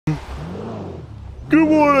Good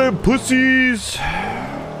morning, pussies.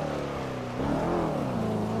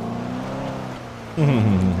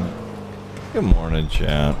 Good morning,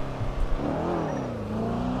 chat.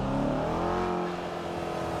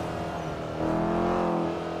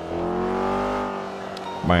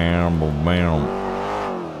 Bam, bam.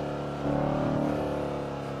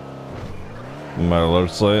 My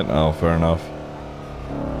alert's late? Oh, fair enough.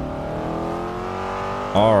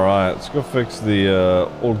 Alright, let's go fix the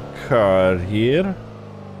old card here.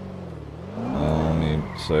 Let me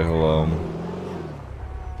say hello.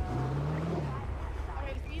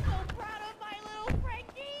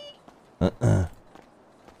 Uh-uh.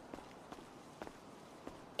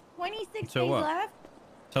 26 So days what? left.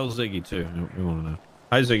 Tell Ziggy too. We want to know.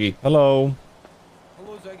 Hi, Ziggy. Hello.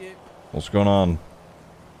 Hello, Ziggy. What's going on?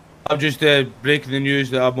 I'm just breaking the news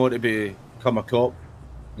that I'm going to become a cop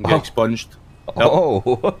and get expunged. Yep.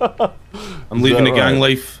 Oh. I'm leaving the gang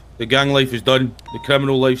life. The gang life is done. The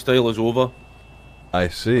criminal lifestyle is over. I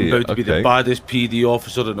see. I'm about to be the baddest PD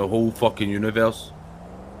officer in the whole fucking universe.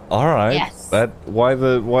 All right. Yes. Why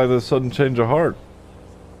the sudden change of heart?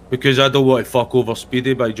 Because I don't want to fuck over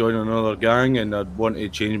Speedy by joining another gang, and I want to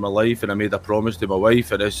change my life, and I made a promise to my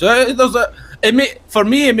wife, and for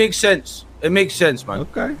me it makes sense. It makes sense, man.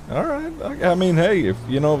 Okay, all right. I mean, hey, if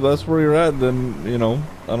that's where you're at, then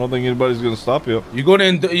I don't think anybody's gonna stop you. You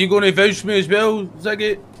gonna vouch for me as well,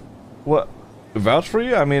 Ziggy? What? Vouch for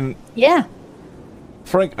you? I mean, yeah.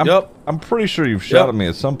 Frank, I'm pretty sure you've shot at me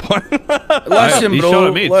at some point. Listen, bro. Shot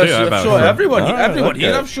at me too, I've shot everyone. Right, everyone okay.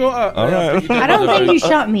 here I've shot at. All right. I don't think you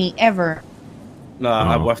shot me ever.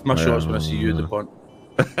 Nah, I whiffed my shots when I see you at the pond.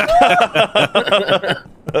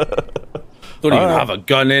 Don't even have a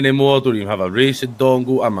gun anymore. Don't even have a racing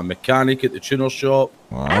dongle. I'm a mechanic at the tuner shop.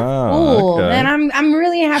 Wow. That's cool, okay. man. I'm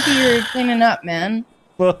really happy you're cleaning up, man.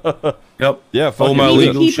 Yep. Yeah. All my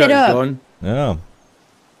legal shit is done. Yeah.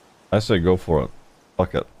 I say go for it.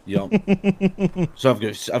 Fuck it. Yep. So I've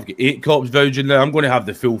got 8 cops vouching now. I'm going to have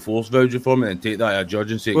the full force vouching for me and take that to a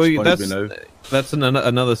judge and say expunge me now. That's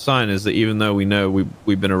another sign, is that even though we know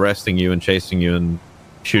we've been arresting you and chasing you and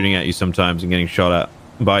shooting at you sometimes and getting shot at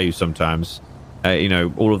by you sometimes,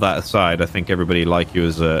 all of that aside, I think everybody like you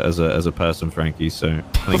as a person, Frankie. So I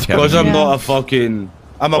think because I'm not a fucking.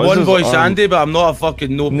 I'm a one-voice Andy, but I'm not a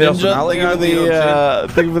fucking personality.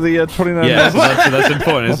 Think of the 29. Yeah, so that's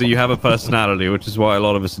important, is that you have a personality, which is why a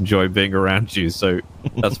lot of us enjoy being around you. So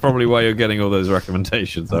that's probably why you're getting all those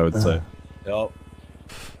recommendations, I would say. Yep.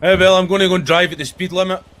 Hey, well, I'm going to go and drive at the speed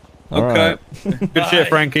limit. Okay. Good shit,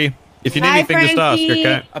 Frankie. If you need anything, just ask,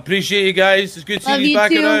 okay? I appreciate you guys. It's good seeing you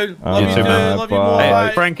back around. Love you too, man. Love you more.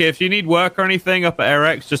 Hey, Frankie, if you need work or anything up at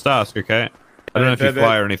AirX, just ask, okay? I don't know if you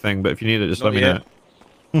fly or anything, but if you need it, just let me know.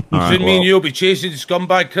 Soon me and you'll be chasing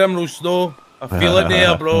scumbag criminals, Snow. I feel it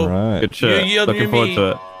there, bro. Right. Good shit. Looking forward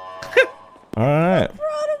to it. All right.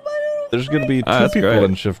 There's going to be 2 people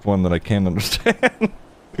in shift 1 that I can't understand. Do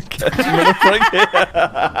you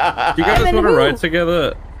guys want to ride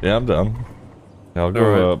together? Yeah, I'm down. Yeah, I'll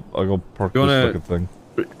go. I'll go park this fucking thing.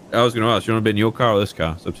 I was going to ask, you want to be in your car or this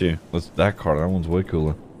car? It's up to you. That's that car. That one's way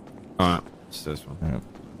cooler. All right, it's this one. Yeah.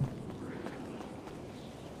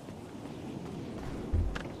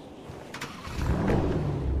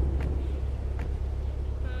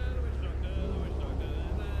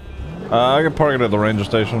 I can park it at the ranger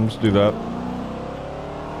station. Let's do that.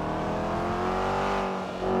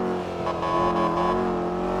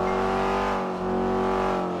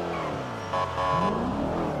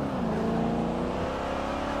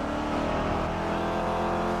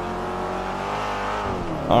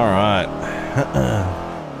 All right.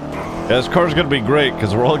 Yeah, this car's gonna be great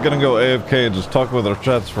because we're all gonna go AFK and just talk with our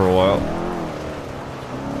chats for a while.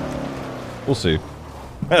 We'll see.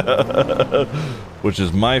 Which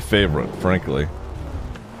is my favorite, frankly.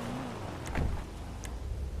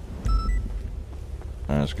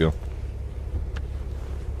 Alright, let's go.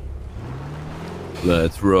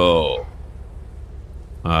 Let's roll.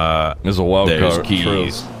 There's a wild there's card.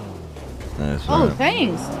 keys. Nice, Oh, right.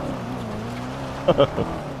 thanks.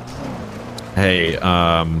 Hey,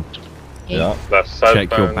 yeah. Left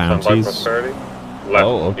check your southbound, bounties. Prosperity. Left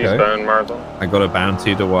okay. eastbound, Marathon. I got a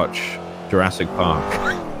bounty to watch Jurassic Park.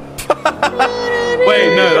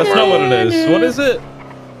 Wait, no, that's not what it is. What is it?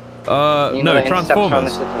 No,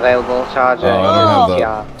 Transformers. Available charger. Oh, I don't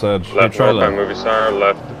have that. Sedge. Left northbound Movie Star.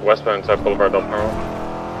 Left westbound South Boulevard, Del Perro.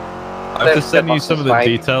 I have to send you some of the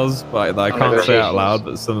details, but I can't say out loud,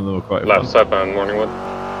 but some of them are quite Left fun. southbound Morningwood.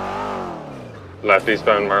 Left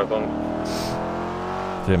eastbound Marathon.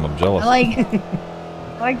 Damn, I'm jealous. I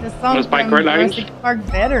like the song from Jurassic Park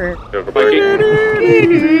better.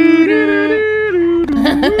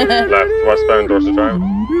 Left, westbound Dorset Drive.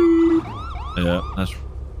 Yeah, that's.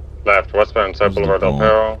 Left, westbound South Boulevard Del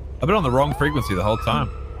Perro. I've been on the wrong frequency the whole time.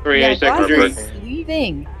 38 Glass seconds. is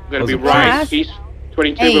leaving. We're going to be What's right Glass? east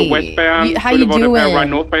 22 Hey, westbound. how you Boulevard Del Perro, doing? right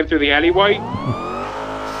northbound through the alleyway.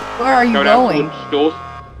 Where are you Go down going? towards Dorset.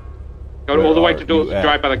 Go all the way to Dorset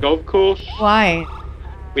Drive by the golf course. Why?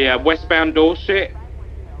 We have westbound Dorset.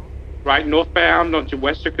 Right northbound onto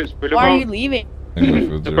West Circuits Boulevard. Why are you leaving?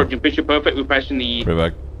 Approaching Bishop Perfect, we're passing the Right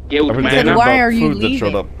back. Guild I've been Manor. thinking Why about are you food that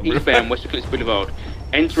showed leaving? up. Eastbound West Circuits Boulevard.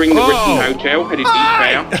 Entering the Richmond Hotel, headed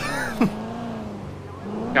eastbound.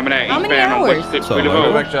 Coming out How many eastbound on West hours? Circuits So,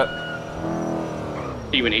 Boulevard. Back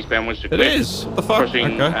shot. Even eastbound West It Circuits. is. What the fuck?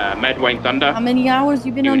 Crossing Okay. Medway and Thunder. How many hours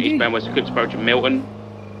you been on Even duty? eastbound West Circuits approaching Milton.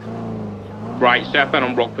 Right southbound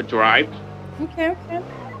on Rockford Drive. Okay, okay.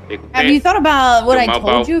 Vehicle Have pit. you thought about what I Mobile,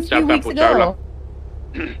 told you a few South weeks Apple ago?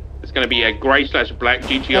 It's going to be a grey/black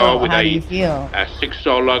GTR So, with how do you a feel?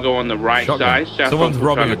 6-star logo on the right Shotgun. side. Someone's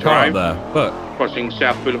robbing a car up Drive. there. Look. Crossing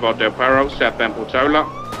South Boulevard Del Perro, southbound Portola.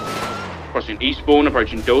 Crossing Eastbourne,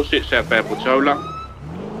 approaching Dorset, southbound Portola.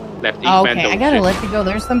 Left eastbound Okay, I Dorset. gotta let you go.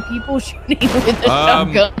 There's some people shooting with a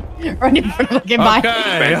Um, shotgun right in front of my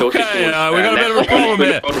Okay, okay, we got a bit of a problem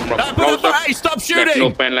here. Hey, stop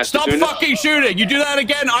shooting! Stop fucking shooting! You do that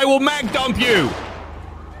again, I will mag dump you!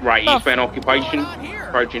 Right, eastbound Occupation,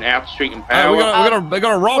 approaching Outer Street and We Power.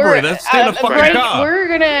 got a robbery. Let's stay in the fucking Frank, car. we're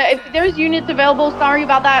gonna. If there's units available, sorry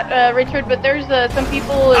about that, Richard, but there's some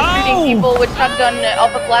people shooting people with shotgun off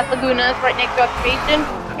of Las Lagunas right next to Occupation.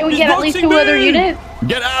 Can we He's get at least boxing 2 other me. units?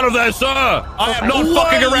 Get out of there, sir! I am not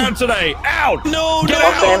fucking around today. Out! No, get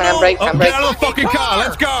out! Okay, handbrake, Oh, handbrake. get out of the fucking car.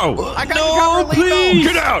 Let's go. No, please.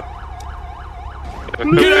 Get out!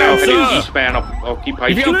 Get out, sir. Eastbound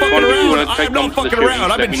Occupation. If you're fucking One of you around, wanna I take am not on for the fucking around. shootings,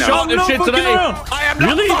 I've let been me know. shot and shit today. I am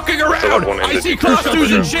not fucking around. one I ended see the class cruiser.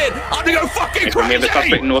 2s and shit. I'm gonna go fucking From here, crazy. the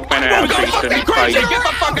suspect northbound I'm Outer gonna go Street, fucking 75. crazy. Get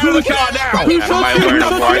the fuck out of the car now. And male wearing a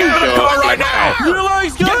Get white out of the shirt, car right black now. hat.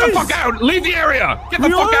 Realize, Get the guys. fuck out. Leave the area. Get the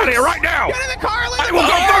fuck out of here right now. Get in the car. I will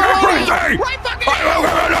go fucking crazy. Right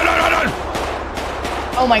fucking.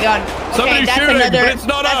 Oh my god. Somebody's Okay, that's shooting, another. but it's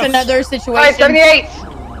not that's us. another Alright, situation. 78.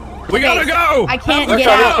 We gotta go. I can't Let's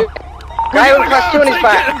get go. out. Guy with class 2 in his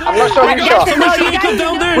back. I'm not sure who shot.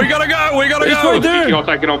 We gotta go. We gotta go. GTR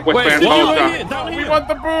taking off westbound Polestar. We want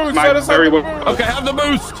the boost. Mate, very well. Okay, have the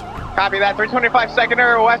boost. Copy that. 325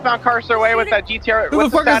 seconder westbound Carcer way with that GTR. Who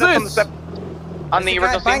What's the the fuck status is on this? on the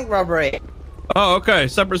original scene? robbery. Oh, okay.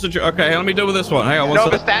 Separate situation. Okay, let me deal with this one. Hang on. No,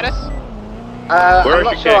 What's the up? status? Where I'm is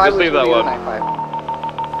not she, sure. Kate? I Just was leave that with one. 95.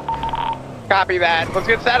 Copy that. Let's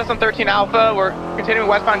get status on 13 Alpha. We're continuing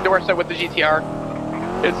westbound Dorset with the GTR.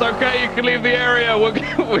 It's okay. You can leave the area. We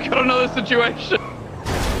got another situation.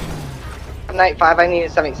 95. I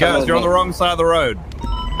need 77. Guys, you're on the wrong side of the road.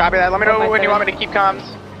 Copy that. Let me know when you want me to keep comms.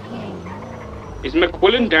 Is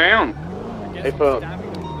McQuillan down?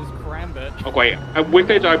 Okay, we're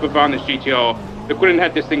clear to overrun this GTR. McQuillan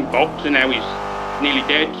had this thing boxed and now he's nearly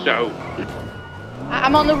dead, so...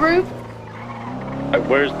 I'm on the roof.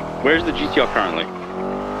 Where's the GTR currently?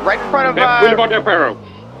 Right in front of Boulevard Del Perro.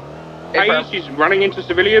 Perro. Hayes, she's running into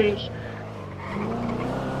civilians.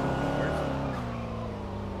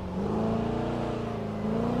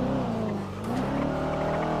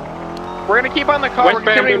 We're gonna keep on the call. We're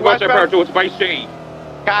Westbound continuing Boulevard Del Perro westbound. towards Bay City.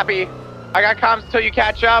 Copy. I got comms until you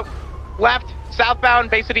catch up. Left, southbound,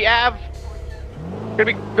 Bay City Ave. Gonna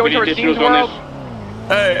be going We need towards Dean's additionals on World. this.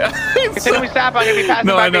 Hey. Continuing southbound, gonna be passing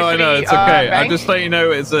No, by I know, Bay I know. City, It's okay. I bank. just let you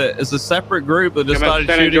know it's a separate group that just Come on, started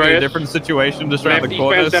San shooting in a Andreas. different situation just around Left the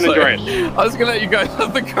corner. eastbound San so- Andreas. I was gonna let you guys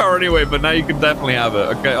have the car anyway, but now you can definitely have it.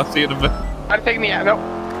 Okay, I'll see you in a bit. I'm taking the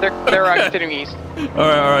no. They're continuing east. All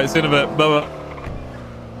right. See you in a bit. Bye bye.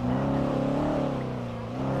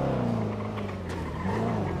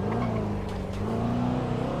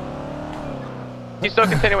 He's still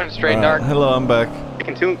continuing straight, Dark. Hello, I'm back.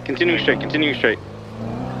 Continuing straight.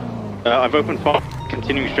 I've opened fire.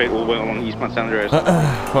 Continuing straight all the way along eastbound San Andreas. What'd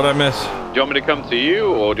I miss? Do you want me to come to you,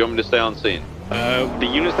 or do you want me to stay on scene? The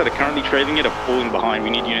units that are currently trading it are falling behind. We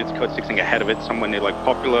need units code 6ing ahead of it, somewhere near like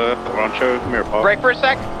Popular, Rancho, Mirror Park. Break for a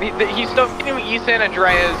sec. He's still continuing east San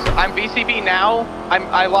Andreas. I'm VCB now.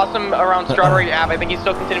 I lost him around Strawberry Ave. I think he's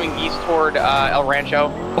still continuing east toward El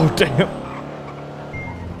Rancho. Oh, damn.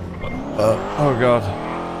 Oh, God.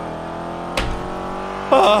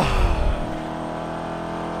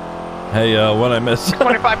 Hey, what'd I miss?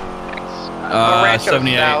 25. Rancho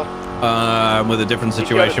 78. south. With a different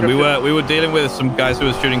situation. We were dealing with some guys who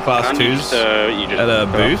were shooting class 2s at a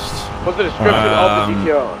boost. What's the description of the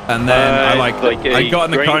GTR? And then I got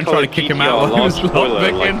in the car and tried to kick him out while he was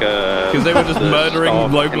lockpicking because they were just murdering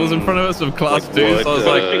locals in front of us of class 2s. So I was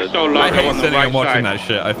like, I hate sitting and watching that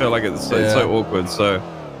shit. I feel like it's so awkward. So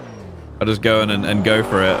I just go in and go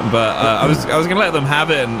for it. But I was gonna let them have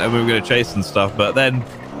it and we were gonna chase and stuff. But then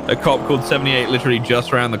a cop called 78 literally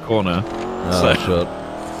just around the corner. Shit.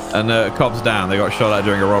 And cops down. They got shot at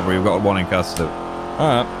during a robbery. We've got one in custody.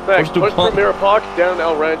 Alright. Thanks. What's Premier Park down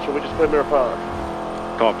El Rancho? We just put Premier Park.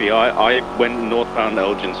 Copy. I went northbound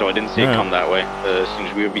Elgin, so I didn't see it come that way. As soon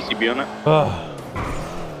as we were BCB on it.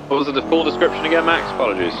 What was the full description again, Max?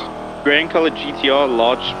 Apologies. Grey and colored GTR,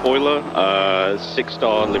 large spoiler,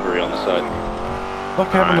 6-star livery on the side. What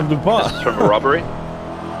happened to DuPont? This is from a robbery?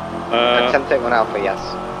 1031 Alpha, yes.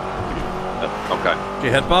 Okay. Did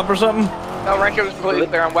you head pop or something? No, Rancho is completely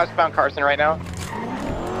clear on westbound Carson right now.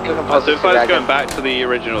 So if I was going back to the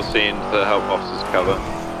original scene to help officers cover.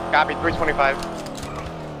 Copy, 325.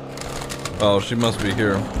 Oh, she must be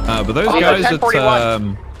here. But those guys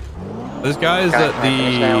at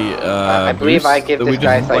I believe I give this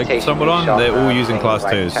guy citation. Someone on, they're all using class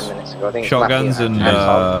 2s. Shotguns and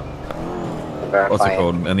what's it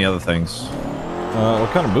called? And the other things. What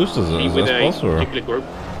kind of boost is it? Is this plus or?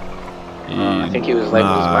 I think he was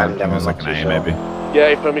labeled as random. It was like an A, maybe.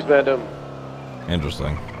 Yeah, he from his random.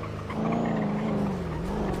 Interesting.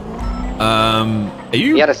 Are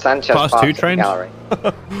you He had a Sanchez class 2 trained? No,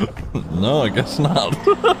 I guess not.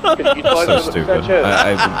 So stupid.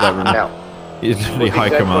 No. It's literally high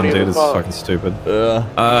command, dude. It's fucking stupid.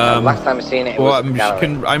 Last time I seen it, well,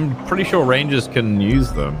 I'm pretty sure Rangers can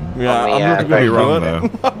use them. Yeah, I'm not gonna be wrong though.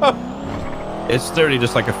 It's literally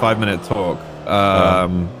just like a 5-minute talk. Let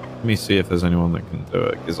me see if there's anyone that can do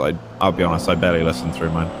it, because I'll be honest, I barely listened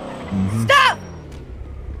through mine. Stop!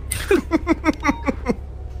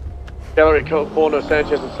 Gallery corner,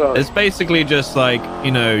 Sanchez and Son. It's basically just like,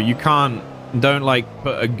 you know, don't like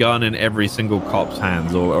put a gun in every single cop's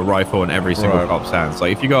hands or a rifle in every single cop's hands.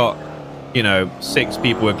 Like if you got, you know, 6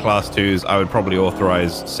 people with class 2s, I would probably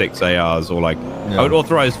authorize 6 ARs or like, I would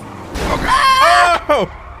authorize, I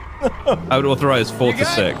would authorize 4 to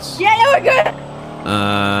 6. Yeah, we're good.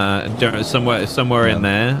 Somewhere in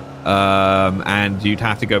there, and you'd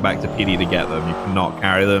have to go back to PD to get them. You cannot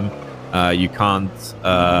carry them. You can't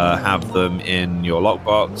have them in your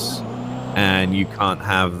lockbox, and you can't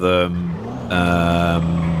have them.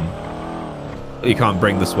 You can't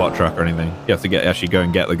bring the SWAT truck or anything. You have to actually go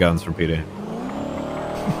and get the guns from PD.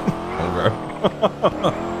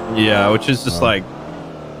 Yeah, which is just like.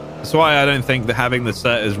 That's why I don't think that having the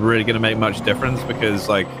set is really going to make much difference, because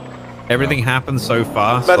like. Everything happens so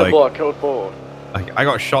fast. Like, code 4. I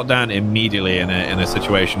got shot down immediately in a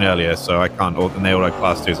situation earlier, so I can't. And they all had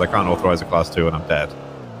class 2s. I can't authorize a class 2 when I'm dead,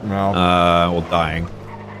 or dying.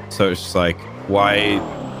 So it's just like, why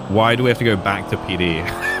do we have to go back to PD?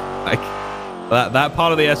 Like that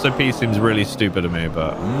part of the SOP seems really stupid to me,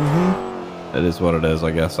 but it is what it is,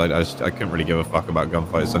 I guess. I couldn't really give a fuck about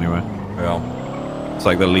gunfights anyway. Yeah, it's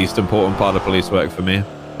like the least important part of police work for me.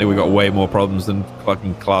 I think we got way more problems than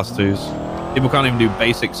fucking class 2s. People can't even do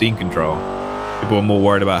basic scene control. People are more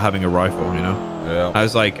worried about having a rifle, you know? Yeah. I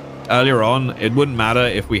was like, earlier on, it wouldn't matter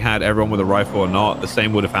if we had everyone with a rifle or not. The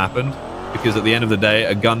same would have happened, because at the end of the day,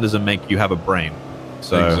 a gun doesn't make you have a brain.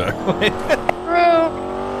 So, exactly.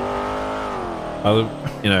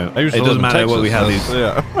 you know, it doesn't matter whether we have these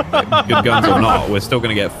good guns or not. We're still going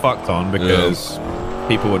to get fucked on because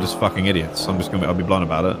people are just fucking idiots. I'll be blunt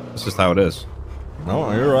about it. It's just how it is.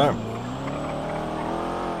 No, you're right.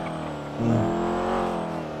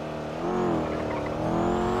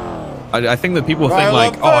 I think that people think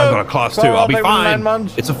like, oh, I've got a class 2, I'll be fine.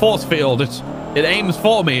 It's a force field. It aims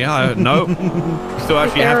for me. No, you still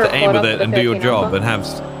actually have to aim with it and do your job and have,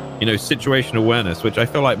 you know, situational awareness, which I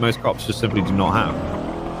feel like most cops just simply do not have.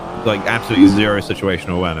 Like absolutely zero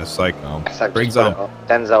situational awareness. Like, for example,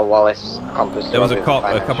 Denzel Wallace accomplice. There was a cop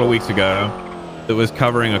a couple of weeks ago that was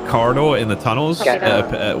covering a corridor in the tunnels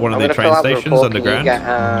at one of the train stations underground,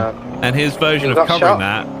 and his version of covering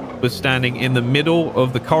that was standing in the middle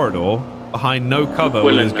of the corridor behind no cover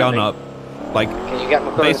with his gun up, like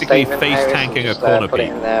basically face tanking a corner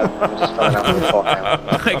peak.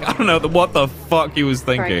 Like, I don't know what the fuck he was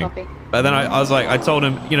thinking. But then I was like, I told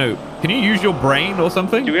him, you know, can you use your brain or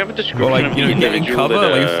something? Do we have a description or like, of you know, get in cover?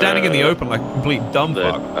 that, like, he's standing in the open like a complete dumb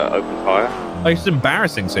fuck. Open fire? Like, it's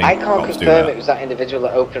embarrassing seeing I can't confirm it was that individual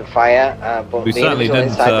that opened fire, but we certainly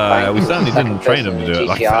didn't train him to do it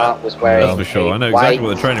like that. Was wearing that's for sure. I know exactly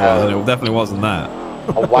what the training was, and it definitely wasn't that.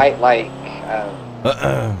 A white, like,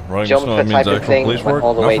 Riding Jump snow the means type of actual thing police went work?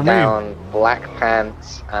 all the Not way for me. down. Black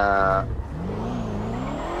pants.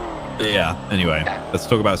 Yeah. Anyway, let's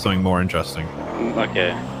talk about something more interesting.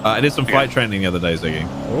 Okay. I did some flight training the other day, Ziggy.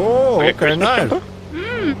 Oh, okay, nice.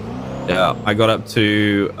 Yeah, I got up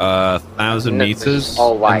to 1,000 meters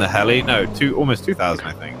in the heli. No, almost 2,000,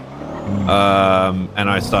 I think. And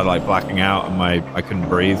I started like blacking out, and I couldn't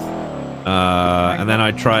breathe. And then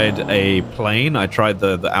I tried a plane. I tried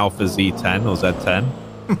the Alpha Z10 or Z10,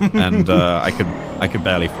 and I could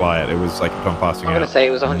barely fly it. It was like I'm passing I'm out. gonna say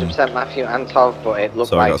it was 100% Matthew Antov, but it looked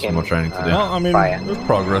So like I got some more training to do. Well, I mean, there's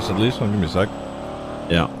progress at least. Give me a sec.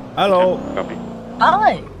 Yeah. Hello. Copy.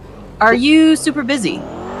 Hi. Are you super busy?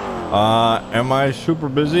 Am I super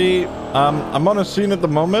busy? I'm on a scene at the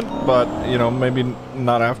moment, but you know, maybe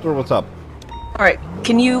not after. What's up? All right.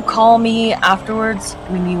 Can you call me afterwards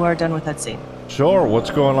when you are done with that scene? Sure. What's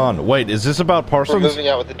going on? Wait, is this about Parsons? We're moving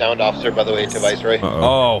out with the downed officer, by the way, to Viceroy.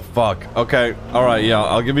 Oh, fuck. Okay. All right. Yeah,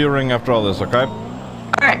 I'll give you a ring after all this. Okay.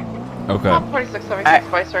 All right. Okay. 4676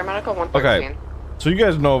 Viceroy Medical 113. Okay. So you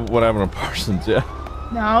guys know what happened to Parsons, yeah?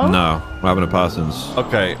 No. No, what happened to Parsons?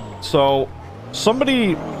 Okay. So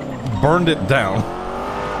somebody burned it down.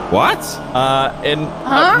 What? And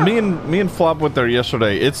me and Flop went there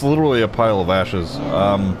yesterday. It's literally a pile of ashes. Good.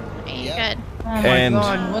 Oh my And-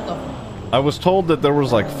 god, what the I was told that there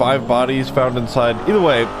was like 5 bodies found inside. Either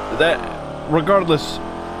way, regardless,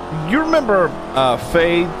 you remember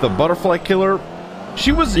Faye, the butterfly killer?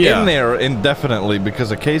 She was in there indefinitely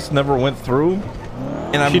because a case never went through.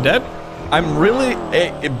 And She dead? I'm really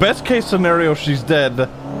best case scenario, she's dead.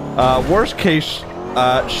 Worst case,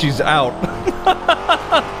 she's out.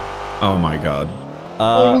 Oh my god.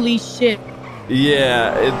 Holy shit.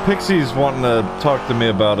 Yeah, Pixie's wanting to talk to me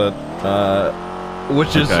about it,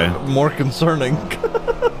 which is more concerning.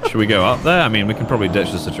 Should we go up there? I mean, we can probably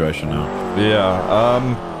ditch the situation now. Yeah.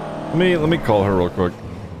 Let me call her real quick.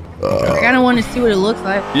 I kind of want to see what it looks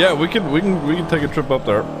like. Yeah, we can take a trip up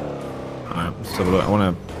there. Alright, let's have a look. I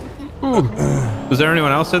want to. Was there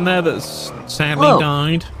anyone else in there that's sadly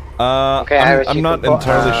died? I'm not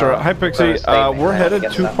entirely sure. Hi, Pixie. We're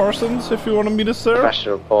headed to Parsons if you want to meet us there.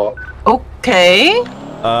 Special report. Okay.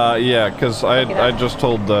 Yeah, because I just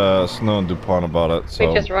told Snow and DuPont about it,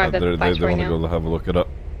 so just arrived at the they place want right to go have a look at it.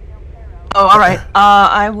 Oh, all right.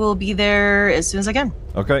 I will be there as soon as I can.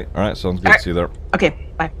 Okay, all right, sounds good. See you there. Okay,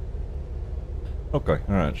 bye. Okay,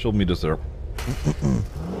 all right, she'll meet us there.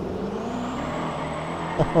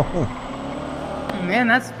 Man,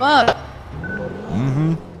 that's fucked.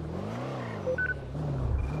 Mm-hmm.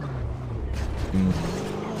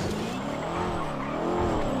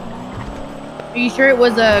 Are you sure it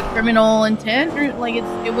was a criminal intent, or like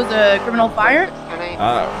it was a criminal fire?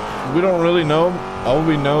 We don't really know. All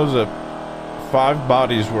we know is that 5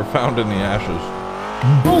 bodies were found in the ashes.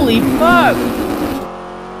 Holy fuck!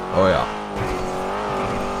 Oh yeah.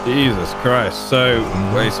 Jesus Christ. So,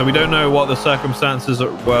 wait, so we don't know what the circumstances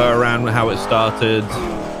were around how it started?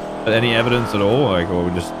 Any evidence at all? Like, or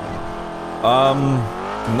we just...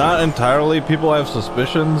 Not entirely. People have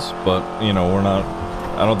suspicions, but, you know, we're not...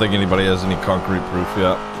 I don't think anybody has any concrete proof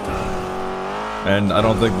yet. And I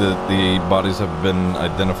don't think that the bodies have been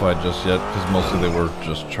identified just yet, because mostly they were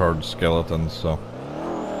just charred skeletons, so...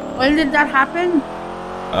 When did that happen?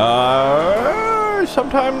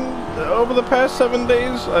 Sometime over the past 7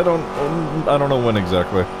 days. I don't know when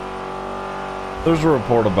exactly. There's a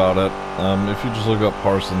report about it. If you just look up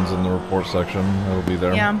Parsons in the report section, it'll be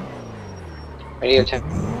there. Yeah. Radio check.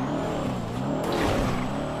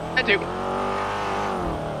 I do.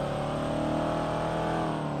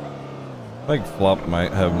 I think Flop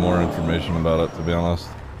might have more information about it, to be honest.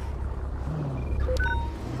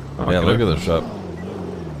 Yeah, look at the shop.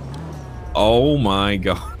 Oh my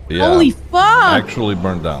god. Yeah. Holy fuck! Actually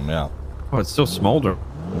burned down, yeah. Oh, it's still smoldering.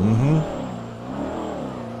 Mm-hmm.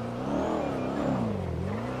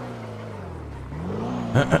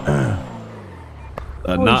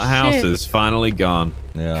 The nut house is finally gone.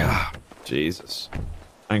 Yeah. God, Jesus.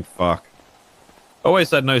 Thank fuck. Always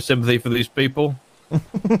had no sympathy for these people.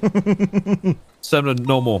 Send them to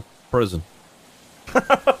normal prison.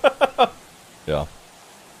 Yeah.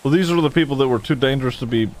 Well, these are the people that were too dangerous to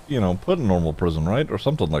be, you know, put in normal prison, right? Or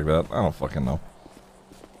something like that. I don't fucking know.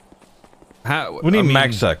 We need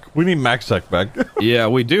MaxSec. We need MaxSec back. Yeah,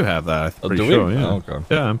 we do have that. I'm pretty sure. Yeah. Oh, okay.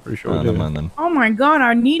 Yeah, I'm pretty sure we do. Then. Oh my god,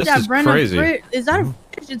 I need This that is Brennan crazy. fridge. Is that a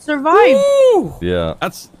fridge? It survived. Woo! Yeah.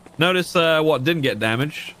 That's notice what didn't get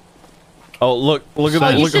damaged. Oh, look at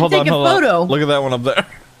that. You Look, should hold take on, a hold photo. on. Look at that one up there.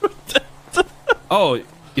 Oh,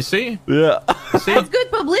 you see? Yeah. You see? That's good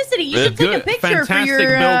publicity. You should take a picture Fantastic for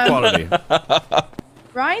your build quality.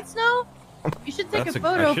 right, Snow? You should take a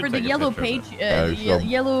photo for the yellow page.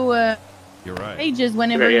 You're right. Pages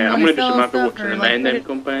whenever Okay, you yeah, I'm want gonna to do some sell after stuff watching or the like land put then it.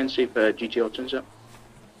 compare and see if GTO turns up.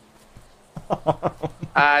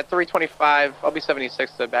 325. I'll be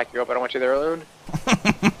 76 to back you up. I don't want you there alone.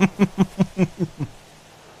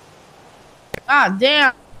 Ah,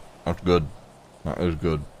 damn. That's good. That is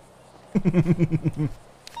good.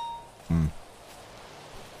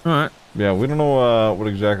 Alright. Yeah, we don't know what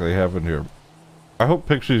exactly happened here. I hope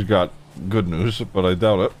Pixie's got good news, but I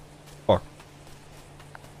doubt it. Fuck.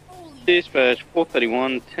 Dispatch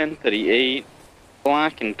 431, 1038,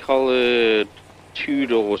 black and colored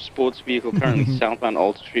two-door sports vehicle currently southbound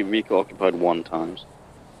Alta Street, vehicle occupied 1 times.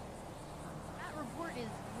 That report is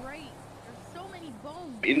great. There's so many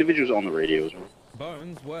bones. Individuals on the radio as well.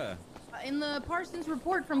 Bones where? In the Parsons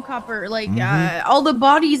report from Copper, like all the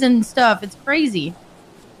bodies and stuff. It's crazy.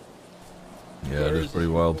 Yeah, it is pretty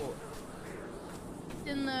wild. It's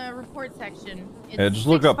in the report section. It's Yeah, just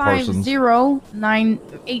look up Parsons.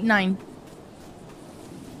 650-989.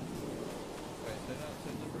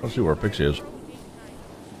 Let's see where Pixie is.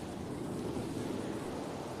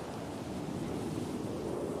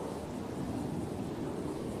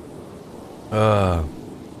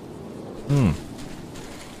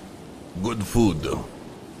 Good food.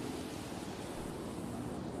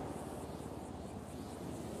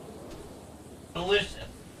 Delicious.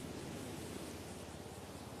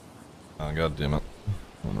 Oh, God damn it.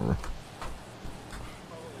 Whatever.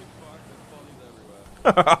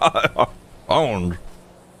 Owned.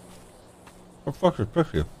 What the fuck is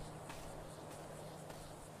Pixie?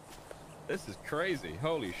 This is crazy.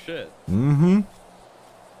 Holy shit. Mm-hmm.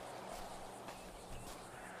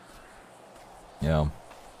 Yeah.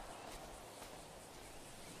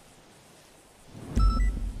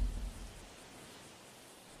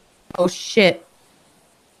 Oh shit.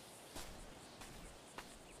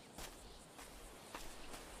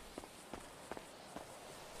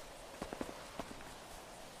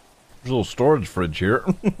 There's a little storage fridge here.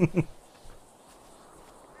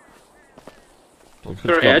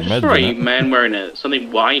 Sorry, I just saw a man wearing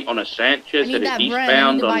something white on a Sanchez I that need is that bread.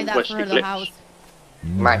 I need eastbound to buy on that West for the Eclipse. house.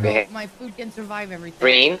 Might be. My food can survive everything.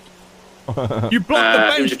 Green. You blocked the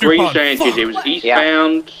bench, It was a green Dupont. Sanchez. Fuck. It was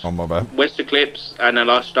eastbound Oh, my bad. West Eclipse, and the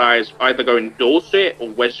last guy is either going Dorset or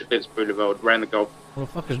West Eclipse Boulevard, around the Gulf. What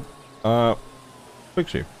the fuck is...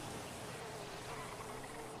 Pixie.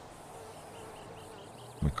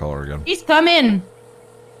 Let me call her again. He's coming.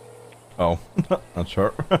 Oh, that's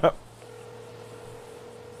her.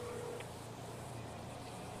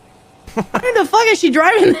 Where the fuck is she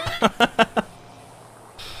driving?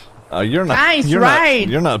 You're not. Nice you're ride. Not,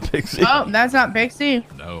 you're not Pixie. Oh, that's not Pixie.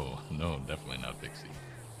 No, definitely not Pixie.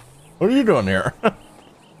 What are you doing here?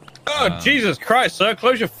 Oh, Jesus Christ, sir.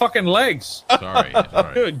 Close your fucking legs. Sorry.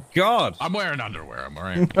 Good God. I'm wearing underwear. I'm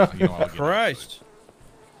wearing. I'll Christ.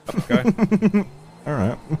 Okay. All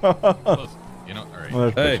right. Listen, all right.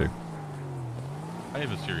 Well, there's Pixie. I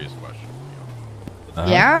have a serious question for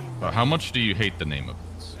you. Yeah? How much do you hate the name of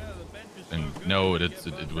this? And no,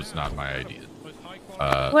 it was not my idea.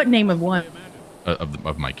 What name of what?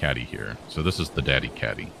 Of my caddy here. So this is the daddy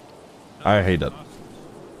caddy. I hate it.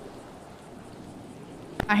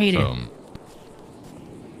 I hate it.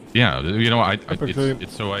 Yeah,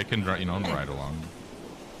 it's so I can ride along.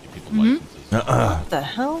 Give people licenses. What the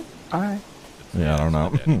hell? All right. Yeah, I don't know.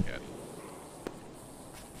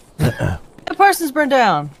 The Parsons burned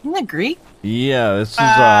down. Isn't that Greek? Yeah, this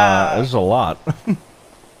is a lot.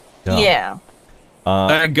 Yeah.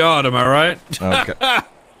 Thank God, am I right? Okay.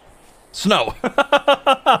 Snow.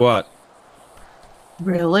 What?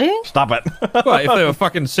 Really? Stop it. Well, if they were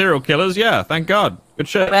fucking serial killers, yeah, thank God. Good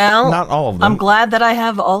shit. Well, Not all of them. I'm glad that I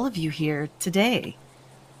have all of you here today.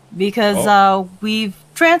 Because we've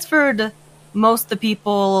transferred most of the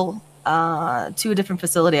people to a different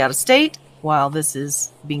facility out of state while this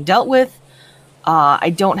is being dealt with.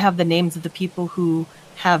 I don't have the names of the people who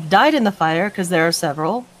have died in the fire because there are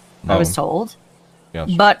several, I was told. Yes.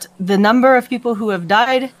 But the number of people who have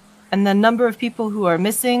died and the number of people who are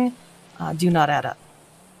missing do not add up.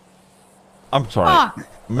 I'm sorry.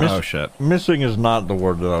 Oh, shit. Missing is not the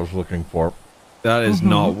word that I was looking for. That is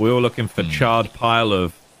not. We were looking for charred pile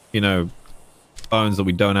of, bones that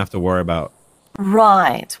we don't have to worry about.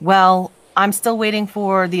 Right. Well, I'm still waiting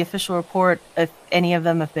for the official report if any of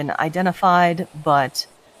them have been identified, but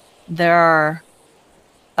there are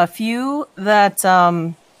a few that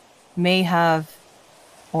may have,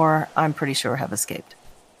 or I'm pretty sure have escaped.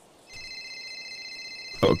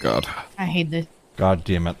 Oh, God. I hate this. God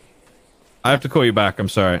damn it. I have to call you back. I'm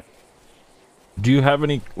sorry. Do you have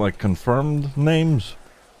any, confirmed names?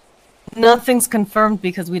 Nothing's confirmed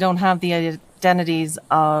because we don't have the identities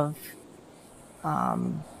of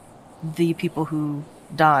the people who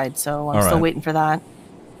died, so I'm still waiting for that.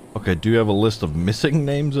 Okay, do you have a list of missing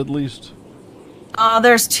names at least?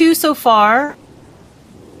 There's 2 so far.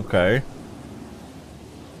 Okay.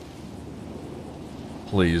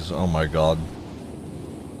 Please, oh my god.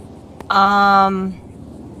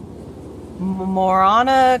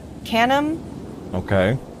 Morana Canham.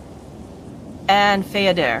 Okay. And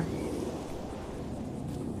Feodare.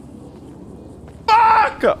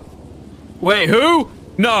 Fuck! Wait, who?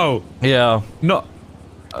 No. Yeah. No.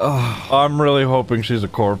 I'm really hoping she's a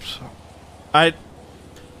corpse.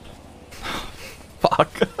 Fuck.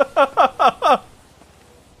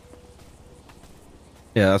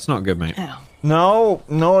 Yeah, that's not good, mate. Yeah. No,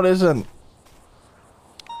 it isn't.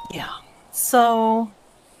 Yeah. So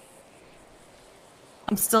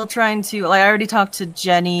I'm still trying to, I already talked to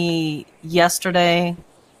Jenny yesterday.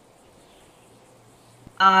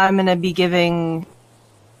 I'm going to be giving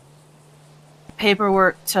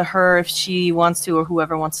paperwork to her if she wants to, or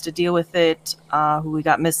whoever wants to deal with it. Who we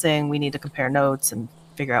got missing, we need to compare notes and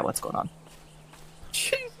figure out what's going on.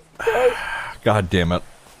 God damn it.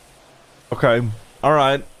 Okay. All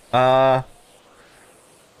right. Oh,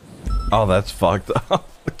 that's fucked up.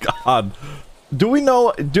 God. Do we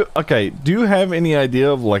know? Do you have any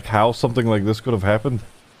idea of like how something like this could have happened?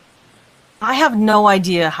 I have no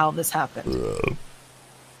idea how this happened. The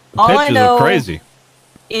All I pictures know are crazy.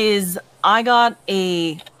 is I got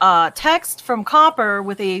a text from Copper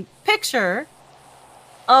with a picture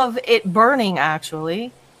of it burning,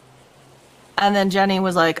 actually. And then Jenny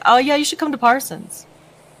was like, oh yeah, you should come to Parsons.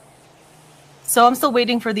 So I'm still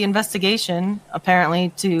waiting for the investigation,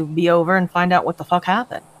 apparently, to be over and find out what the fuck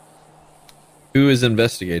happened. Who is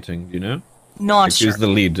investigating? Do you know? Not sure. Who's the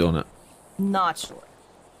lead on it? Not sure.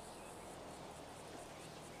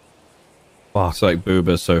 Oh, it's like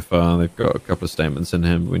Booba so far. They've got a couple of statements in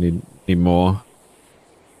him. We need more.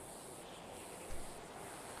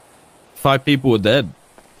 5 people were dead.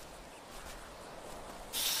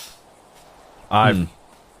 I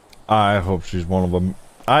hope she's one of them.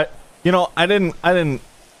 I didn't.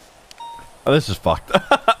 This is fucked.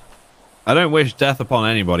 I don't wish death upon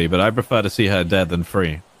anybody, but I prefer to see her dead than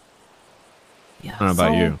free. Yeah, I don't know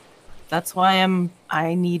about you. That's why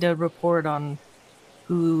I need a report on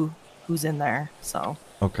who's in there. So.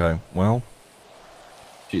 Okay. Well.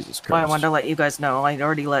 Jesus Christ. Well, I wanted to let you guys know. I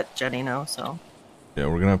already let Jenny know. So. Yeah,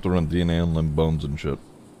 we're gonna have to run DNA on them bones and shit.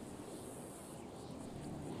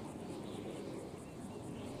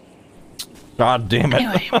 God damn it.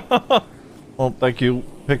 Anyway. Well, thank you,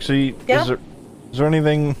 Pixie. Yeah? Is there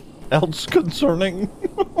anything else concerning?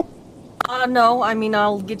 No. I mean,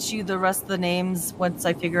 I'll get you the rest of the names once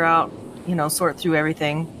I figure out, sort through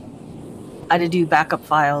everything. I had to do backup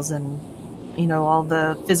files and, all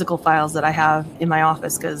the physical files that I have in my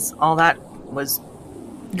office because all that was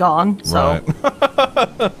gone. So, Right.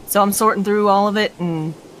 So I'm sorting through all of it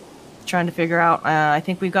and trying to figure out. I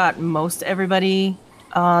think we've got most everybody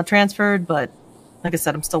transferred, but like I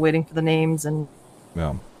said, I'm still waiting for the names and.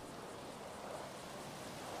 Yeah.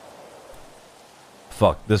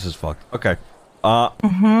 Fuck. This is fucked. Okay.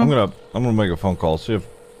 I'm gonna make a phone call. See if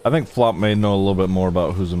I think Flop may know a little bit more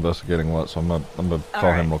about who's investigating what. So I'm gonna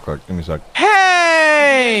call him real quick. Give me a sec.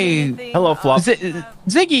 Hey! Hello, Flop.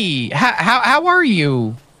 Ziggy, how are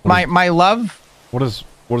you? My love? What is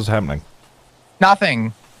happening?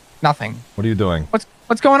 Nothing. What are you doing?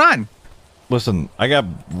 What's going on? Listen, I got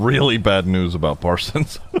really bad news about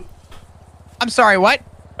Parsons. I'm sorry, what?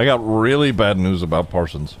 I got really bad news about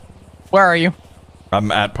Parsons. Where are you?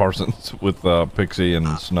 I'm at Parsons with Pixie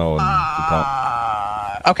and Snow and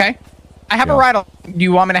DuPont. Okay. I have a ride. Do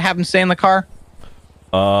you want me to have him stay in the car?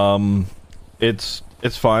 It's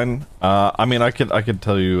fine. I mean, I could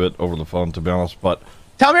tell you it over the phone, to be honest, but...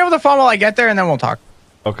 Tell me over the phone while I get there, and then we'll talk.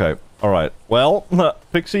 Okay. All right. Well,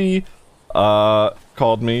 Pixie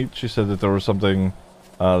called me. She said that there was something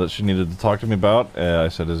that she needed to talk to me about. I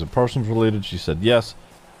said, is it Parsons related? She said yes.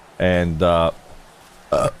 And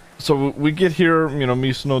so we get here,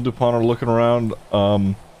 me, Snow, DuPont are looking around.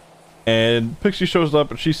 And Pixie shows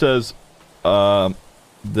up and she says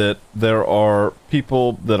that there are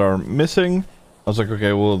people that are missing. I was like,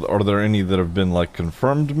 okay, well, are there any that have been, like,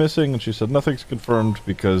 confirmed missing? And she said, nothing's confirmed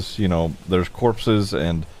because, there's corpses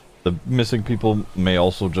and the missing people may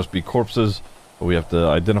also just be corpses. But we have to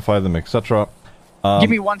identify them, etc. Give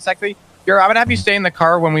me 1 sec. I'm going to have you stay in the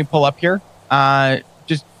car when we pull up here.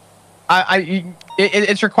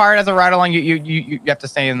 It's required as a ride along. You have to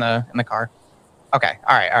stay in the car. Okay.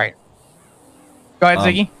 All right. Go ahead,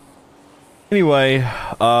 Ziggy. Anyway,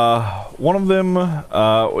 one of them,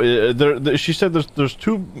 she said there's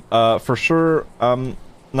two, for sure,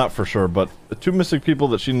 not for sure, but two missing people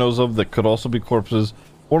that she knows of that could also be corpses.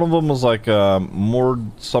 One of them was like, Mord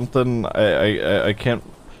something, I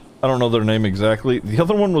don't know their name exactly. The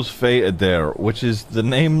other one was Faye Adair, which is the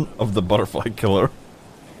name of the butterfly killer.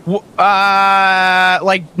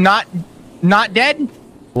 Like, not dead?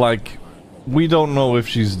 Like, we don't know if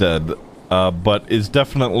she's dead. But is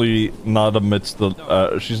definitely not amidst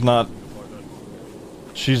the, she's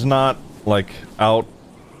not like out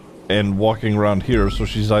and walking around here, so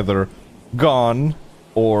she's either gone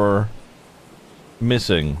or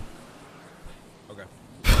missing. Okay.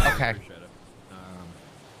 Okay.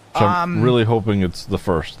 So I'm really hoping it's the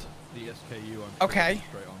first. Okay.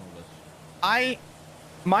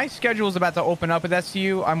 My schedule is about to open up with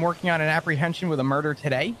SU. I'm working on an apprehension with a murder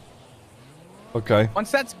today. Okay. Once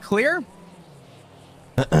that's clear,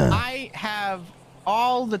 I have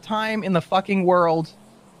all the time in the fucking world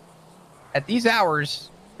at these hours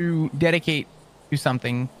to dedicate to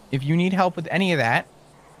something. If you need help with any of that,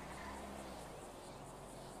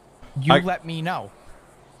 let me know.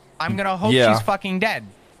 I'm gonna hope she's fucking dead.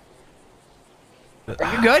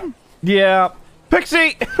 Are you good? Yeah.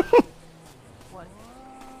 Pixie!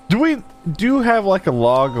 Do you have like a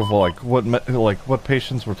log of like what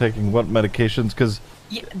patients were taking what medications? Because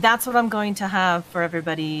yeah, that's what I'm going to have for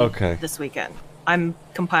everybody this weekend. I'm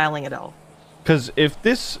compiling it all. Because if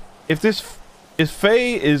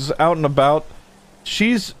Faye is out and about,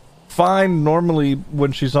 she's fine normally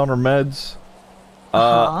when she's on her meds.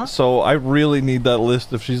 So I really need that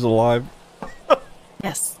list if she's alive.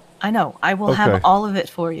 Yes, I know. I will have all of it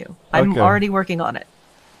for you. I'm already working on it.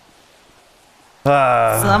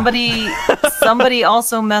 Somebody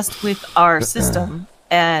also messed with our system,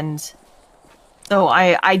 and so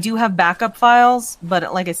I do have backup files,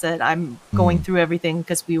 but like I said, I'm going through everything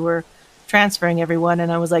because we were transferring everyone,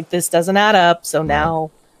 and I was like, this doesn't add up, so now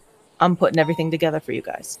I'm putting everything together for you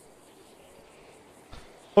guys.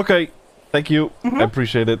 Okay, thank you. I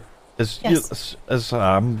appreciate it.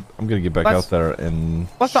 I'm gonna get back out there and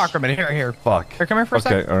let's talk for a minute. Here. Fuck. Here, come here for a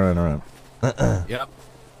second. Okay, all right. Yep.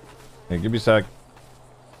 Hey, give me a sec.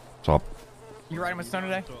 What's up? You riding with Stone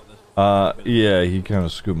today? Yeah, he kind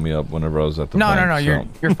of scooped me up whenever I was at the No, bank, no, so.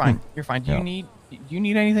 you're fine. You're fine. Do you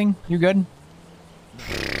need anything? You good?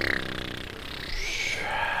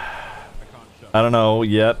 I don't know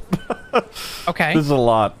yet. Okay. This is a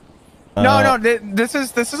lot. No, this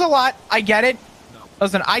is a lot. I get it.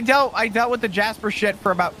 Listen, I dealt with the Jasper shit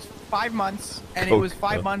for about 5 months, and it was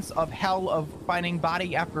 5 months of hell of finding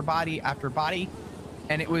body after body after body.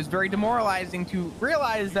 And it was very demoralizing to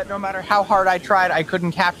realize that no matter how hard I tried, I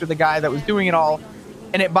couldn't capture the guy that was doing it all.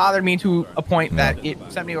 And it bothered me to a point that it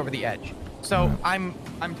sent me over the edge. So I'm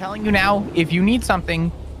telling you now, if you need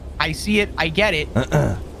something, I see it, I get it.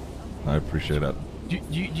 I appreciate it. Do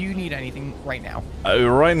you need anything right now?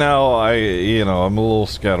 Right now, I'm a little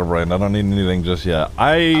scatterbrained. I don't need anything just yet.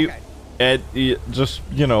 Just,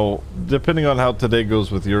 depending on how today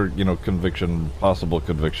goes with your, possible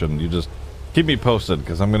conviction, you just keep me posted,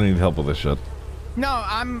 because I'm gonna need help with this shit. No,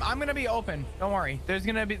 I'm gonna be open. Don't worry. There's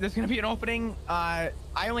gonna be an opening. I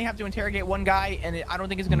only have to interrogate one guy, and I don't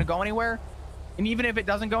think it's gonna go anywhere. And even if it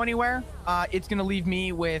doesn't go anywhere, it's gonna leave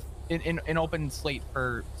me with an open slate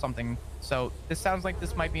for something. So this sounds like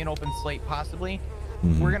this might be an open slate, possibly.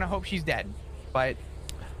 We're gonna hope she's dead, but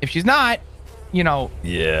if she's not, let me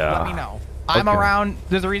know. I'm around.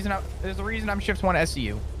 There's a reason I'm shift 1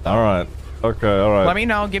 SCU. All right. Okay. All right. Let me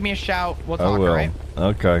know. Give me a shout. We'll talk. I will. All right.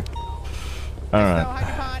 Okay. All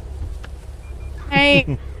right.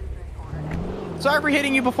 Hey. Sorry for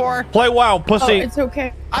hitting you before. Play WoW, pussy. Oh, it's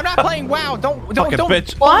okay. I'm not playing WoW. Don't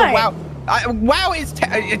bitch. Why? WoW. WoW is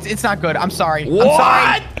it's not good. I'm sorry.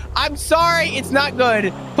 What? I'm sorry. It's not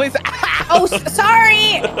good. Please. Oh,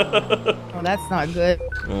 sorry. Oh, that's not good.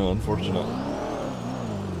 Oh, unfortunate.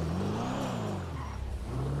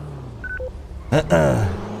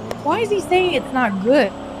 Why is he saying it's not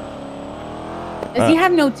good? Does he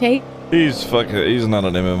have no tape? He's not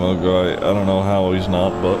an MMO guy. I don't know how he's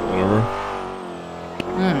not, but whatever.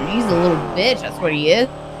 He's a little bitch. That's what he is.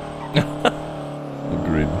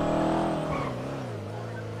 Agreed.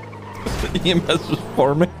 EMS was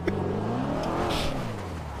farming.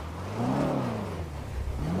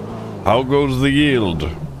 How goes the yield?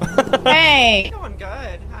 Hey. Doing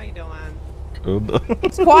good. How you doing? Good.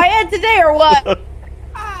 It's quiet today or what?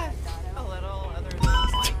 A little, other than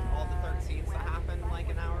all the 13s that happened like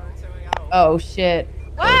an hour or two ago. Oh shit!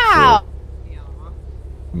 Wow.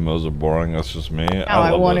 Those are boring. That's just me. Now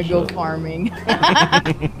I want to go farming.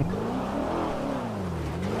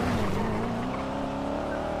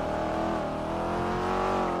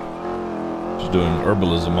 doing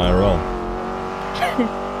herbalism IRL.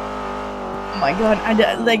 Oh my god,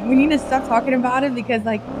 like we need to stop talking about it because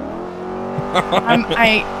like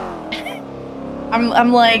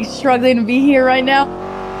I'm like struggling to be here right now.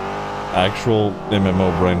 Actual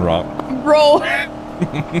MMO brain rot. Bro.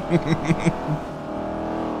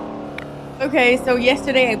 Okay, so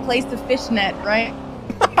yesterday I placed a fish net, right?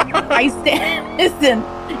 Listen,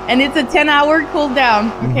 and it's a 10-hour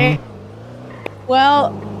cooldown, okay?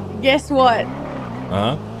 Well, guess what?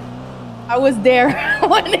 Huh? I was there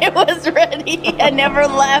when it was ready. I never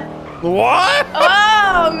left. What?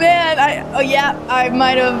 Oh man! I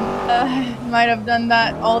might have done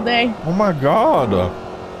that all day. Oh my god.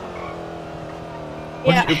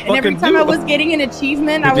 Yeah, and every time I was getting an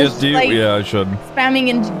achievement, I was like, yeah, I should. spamming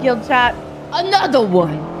in guild chat, another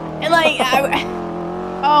one, and like,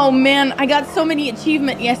 oh man, I got so many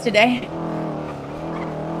achievements yesterday.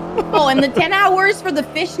 Oh, and the 10 hours for the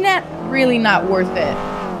fish net, really not worth it.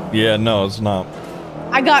 Yeah, no, it's not.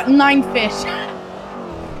 I got 9 fish.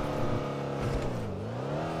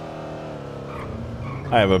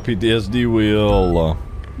 I have a PTSD wheel.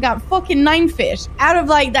 Got fucking 9 fish out of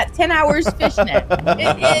like that 10 hours fish net.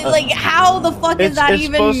 Like, how the fuck is that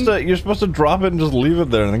even? You're supposed to drop it and just leave it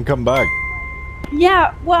there and then come back.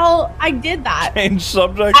 Yeah, well, I did that. Change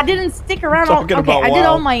subject. I didn't stick around. I did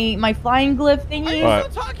all my flying glyph thingies. Are you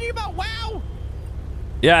still talking about WoW?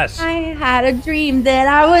 Yes. I had a dream that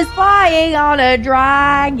I was flying on a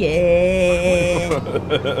dragon.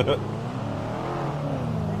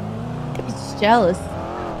 It's jealous.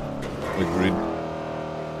 Agreed.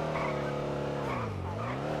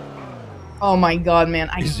 Oh my god, man!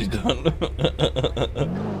 Easy done.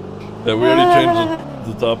 Yeah, we already changed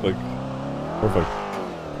the topic. Perfect.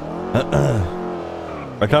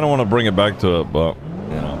 I kind of want to bring it back to it, but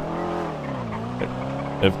you know,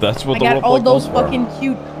 if that's what I the got all roleplay those calls for. fucking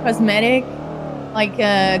cute cosmetic, like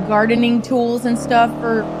gardening tools and stuff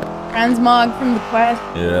for transmog from the quest.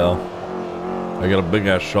 Yeah, I got a big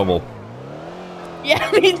ass shovel.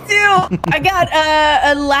 Yeah, me too. I got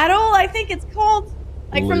a ladle, I think it's called,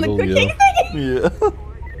 like from the cooking thing. Yeah.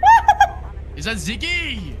 Is that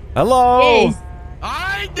Ziggy? Hello. Yes.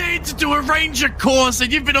 I need to do a ranger course,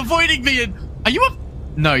 and you've been avoiding me. And are you a?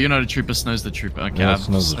 No, you're not a trooper. Snow's the trooper. Okay, Yeah, I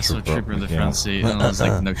Snow's the saw a trooper. trooper in the Yeah. front seat, and I was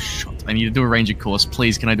like, no shot. I need to do a ranger course,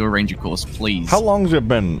 please. Can I do a ranger course, please? How long's it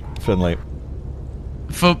been, Finley?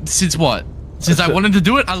 Since what? Since I wanted to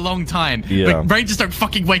do it a long time. Yeah. But rangers don't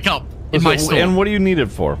fucking wake up in my store. And what do you need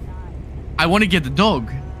it for? I want to get the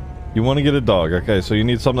dog. You want to get a dog? Okay, so you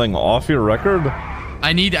need something off your record?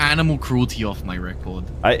 I need animal cruelty off my record.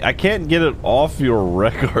 I can't get it off your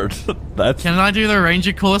record. That's. Can I do the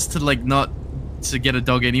ranger course to like not to get a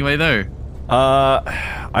dog anyway though?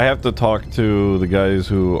 I have to talk to the guys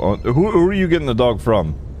who are you getting the dog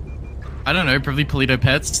from? I don't know, probably Polito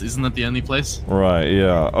Pets. Isn't that the only place? Right,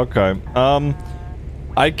 yeah, okay.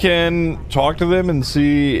 I can talk to them and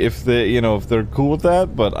see if they, you know, if they're cool with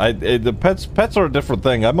that, but the pets are a different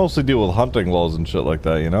thing. I mostly deal with hunting laws and shit like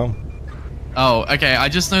that, you know? Oh, okay. I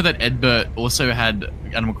just know that Edbert also had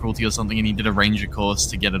animal cruelty or something, and he did a ranger course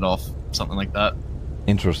to get it off, something like that.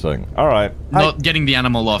 Interesting. All right. Not getting the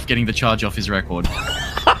animal off, getting the charge off his record.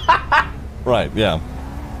 Right, yeah.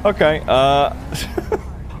 Okay,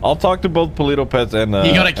 I'll talk to both Polito Pets and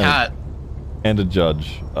He got a cat. And a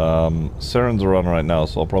judge. Saren's around right now,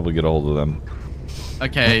 so I'll probably get a hold of them.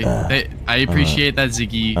 Okay, I appreciate that,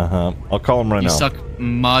 Ziggy. I'll call him right You now. suck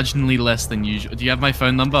marginally less than usual. Do you have my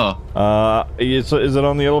phone number? Is it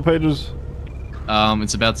on the yellow pages?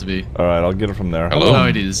 It's about to be. All right, I'll get it from there. Hello. Oh,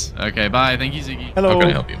 it is. Okay, bye. Thank you, Ziggy. Hello. How can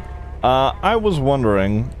I help you? I was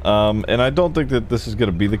wondering, and I don't think that this is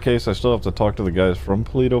going to be the case. I still have to talk to the guys from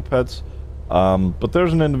Polito Pets. But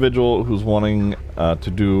there's an individual who's wanting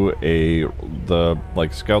to do the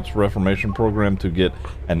Scouts Reformation program to get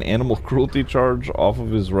an animal cruelty charge off of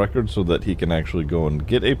his record so that he can actually go and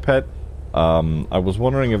get a pet. I was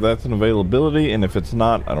wondering if that's an availability, and if it's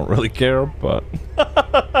not, I don't really care, but...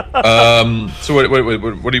 So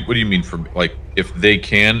what do you mean for, like, if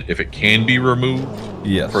it can be removed?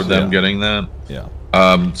 Yes. For them getting that? Yeah.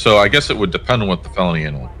 So I guess it would depend on what the felony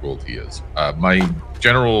animal cruelty is. My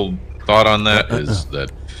general thought on that is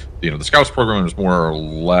that, the Scouts program is more or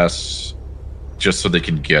less just so they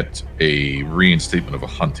can get a reinstatement of a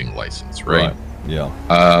hunting license, right? Yeah.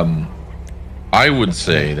 I would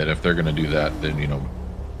say that if they're going to do that, then,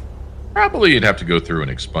 probably you'd have to go through an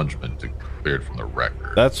expungement to clear it from the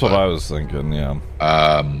record. That's what I was thinking, yeah.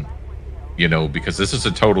 Because this is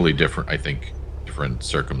a totally different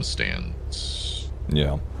circumstance.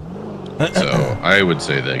 Yeah. So I would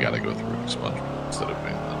say they got to go through an expungement instead of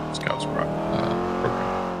being the Scouts program.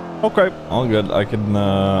 Okay, all good. I can.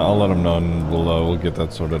 I'll let him know, and we'll get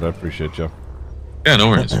that sorted. I appreciate you. Yeah, no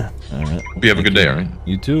worries. All right. Hope you have a good day. All right.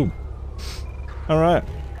 You too. All right.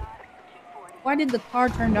 Why did the car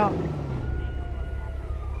turn off?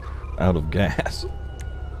 Out of gas.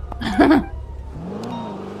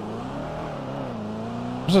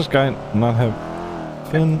 Does this guy not have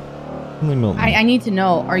Finn? Only Milton. I need to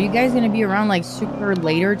know. Are you guys gonna be around like super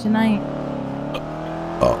later tonight?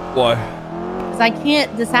 Why? Because I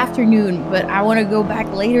can't this afternoon, but I want to go back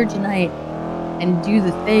later tonight and do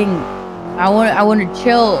the thing. I want to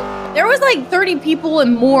chill. There was like 30 people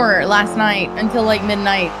and more last night until like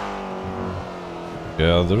midnight.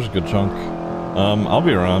 Yeah, there's a good chunk. I'll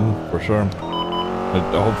be around for sure.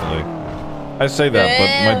 Hopefully. I say that,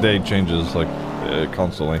 but my day changes like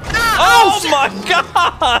constantly. Oh my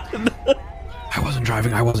god! I wasn't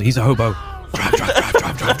driving. I wasn't. He's a hobo.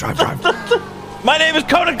 Drive. My name is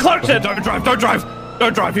Conan Clarkson. Don't drive.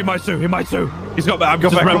 Don't drive. He might sue. He's got. I'm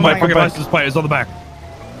just running my fucking license plate. It's on the back.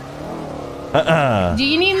 Do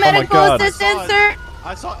you need medical assistance, sir?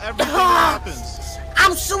 I saw everything that happens.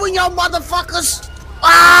 I'm suing your motherfuckers.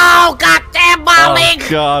 Oh, goddamn, my leg,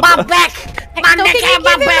 God. my back, my neck, and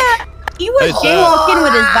my back. He was jaywalking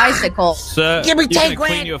with his bicycle. Sir, Give me 10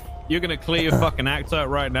 grand. You're gonna clear your fucking act out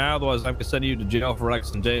right now, otherwise I'm gonna send you to jail for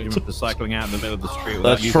reckless endangerment for cycling out in the middle of the street without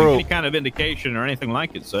That's using true. any kind of indication or anything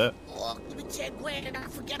like it, sir. Oh, give me 10 grand and I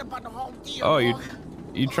forget about the whole deal. Oh, you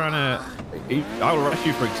trying to? I'll arrest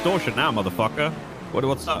you for extortion now, motherfucker.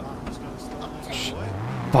 What's up?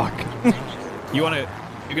 Fuck. You're gonna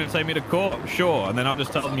take me to court? Sure, and then I'll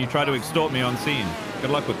just tell them you tried to extort me on scene.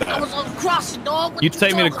 Good luck with that. I was on the crossing, dog. What You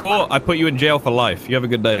take me to court, I put you in jail for life. You have a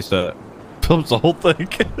good day, sir. That's the whole thing.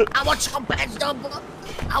 I want your badge number.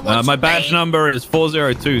 I want My your badge name. number is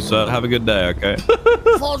 402, sir. Have a good day, okay?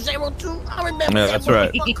 402. I remember Yeah, that. that's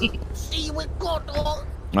right. motherfucker. See you in court, dog. All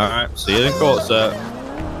right, see you in court, sir.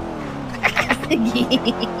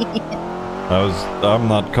 I'm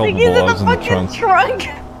not culpable. He's in I was in the fucking trunk.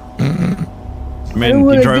 I mean,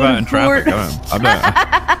 you drove out in traffic. I bet.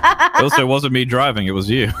 It also wasn't me driving, it was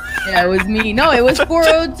you. Yeah, it was me. No, it was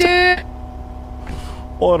 402.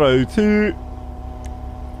 402.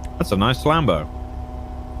 That's a nice Lambo.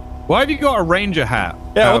 Why have you got a Ranger hat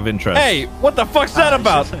out of interest? Hey, what the fuck's that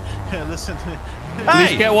about? Yeah, listen. At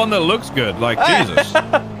least get one that looks good, like Jesus.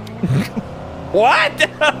 What?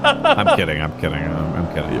 I'm kidding. I'm kidding.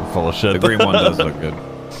 You're full of shit. The green one does look good.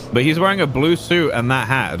 But he's wearing a blue suit and that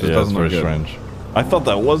hat. It just doesn't look very good. strange. I thought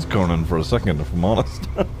that was Conan for a second, if I'm honest.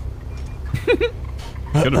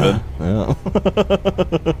 Could have been. Yeah.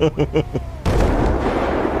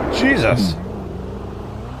 Jesus.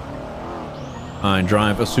 I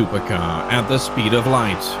drive a supercar at the speed of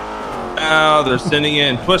light. Oh, they're sending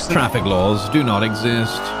in twisted. Traffic laws do not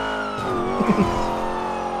exist.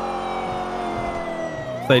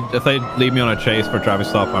 If they leave me on a chase for a traffic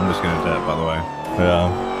stop, I'm just gonna do it, by the way. Yeah.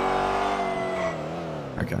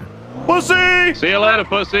 Okay. Pussy! See you later,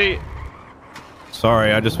 pussy.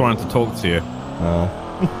 Sorry, I just wanted to talk to you.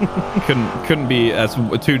 Couldn't be as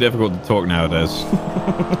too difficult to talk nowadays.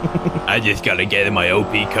 I just gotta get in my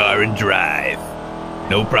OP car and drive.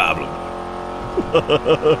 No problem.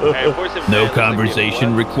 No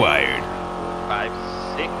conversation required. 5,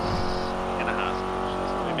 6 and a half.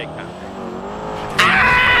 Let me make that.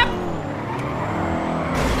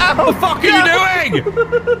 What the fuck are you doing?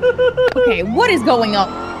 Okay, what is going on?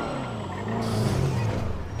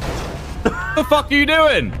 What the fuck are you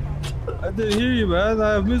doing? I didn't hear you, man.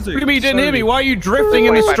 I have music. What do you mean you didn't hear me? Why are you drifting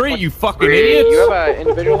in the street, you fucking You idiots? have an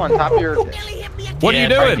individual on top of your. What are you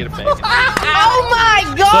doing? Oh my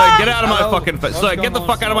Sir, god! get out of my fucking face. Sir, get the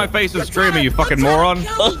fuck out of my face and scream me, you fucking moron.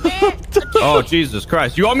 Oh, Jesus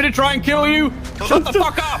Christ. You want me to try and kill you? Shut the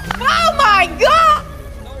fuck up. Oh my god!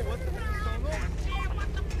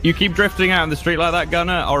 You keep drifting out in the street like that,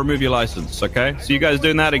 Gunner, I'll remove your license, okay? So you guys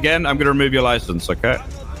doing that again, I'm gonna remove your license, okay?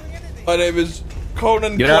 My name is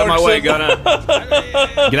Conan Get out of my way, Clarkson.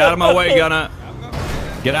 Gunner. Get out of my way, Gunner.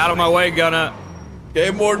 Get out of my way, Gunner.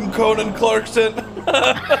 Game Warden Conan Clarkson.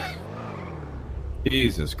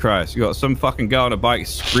 Jesus Christ, you got some fucking guy on a bike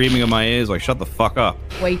screaming in my ears like, shut the fuck up.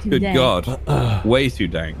 Way too Good dang. God. Way too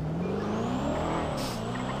dang.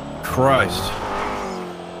 Christ.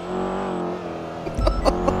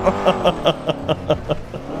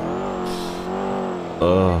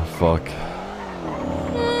 Oh, fuck.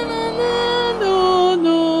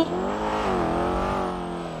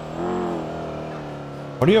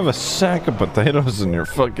 Why do you have a sack of potatoes in your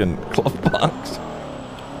fucking glove box?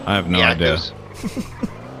 I have no idea.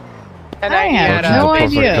 And I had had no a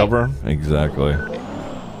idea. Cover? Exactly.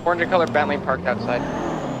 orange colored Bentley parked outside.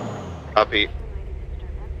 Copy.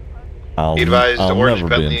 Be advised, I'll orange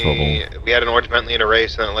never be in Bentley. trouble. We had an orange Bentley in a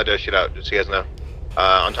race, and then it led to a shootout. Just so you guys know.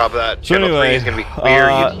 On top of that, So channel 3 anyway, is going to be clear.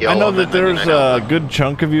 I know that there's a good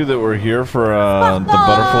chunk of you that were here for the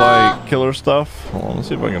butterfly killer stuff. Hold on, let's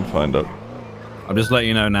see if I can find it. I'll just let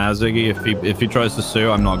you know now, Ziggy. If he tries to sue,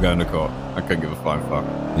 I'm not going to court. I couldn't give a flying fuck.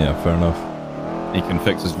 Yeah, fair enough. He can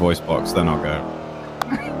fix his voice box, then I'll go.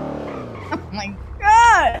 Oh my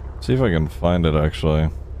god! See if I can find it actually.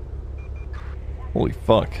 Holy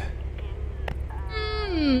fuck!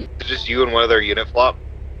 It's just you and one other unit flop.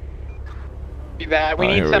 That we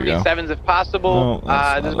need here we go. 77s if possible.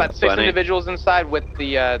 No, There's about 6 individuals inside with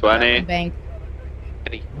the 20. Bank.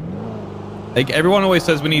 Like, everyone always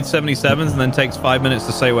says we need 77s and then takes 5 minutes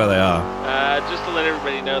to say where they are. Just to let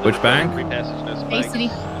everybody know, Which bank? Free passage, no Bay spikes. City.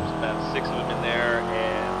 There's about 6 of them in there,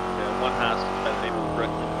 and one hostage by the name of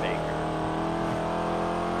Brooklyn Baker.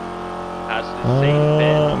 Hostage safe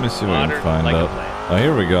bed. Let me see if I can Modern, find like a it. plant. Oh,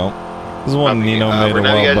 here we go. This is one Nino made a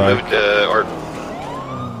Now you while guys back. moved, or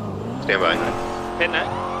stand by. Midnight.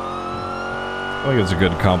 I think it's a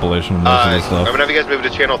good compilation of most of this stuff. Whenever you guys moved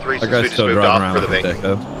to channel 3, That since we guy's just still moved driving off around for the like a bank.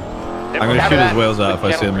 dickhead. I'm gonna shoot his wheels out if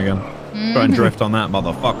I see him again. Try and drift on that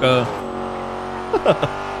motherfucker.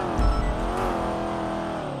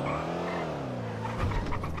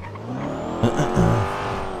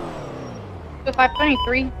 So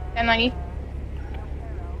 523, 1090.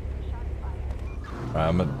 Alright,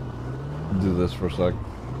 I'm gonna do this for a sec.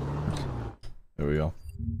 There we go.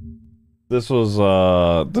 This was,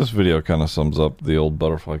 this video kind of sums up the old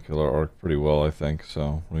Butterfly Killer arc pretty well, I think,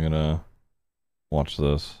 so we're gonna watch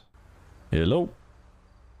this. Hello?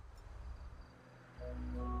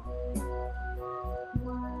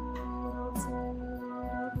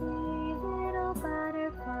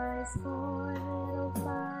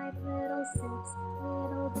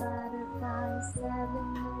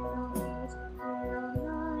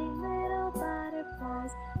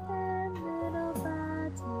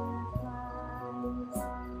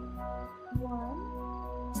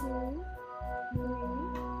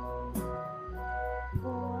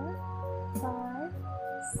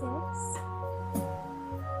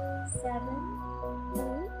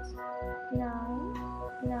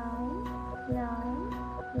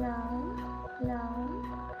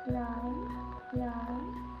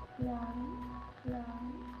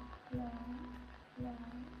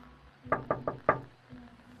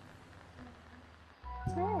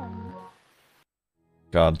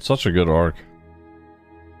 God, such a good arc.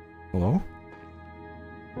 Hello?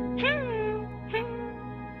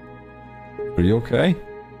 Are you okay?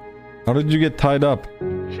 How did you get tied up?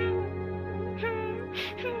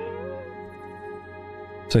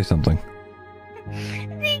 Say something.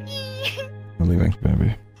 We're leaving,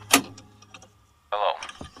 baby. Hello.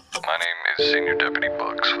 My name is Senior Deputy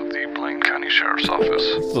Bugs with the Blaine County Sheriff's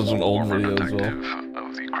Office. Such an old video as well. Detective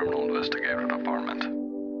of the Criminal Investigator Department.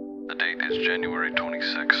 The date is January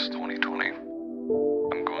 26, 2020.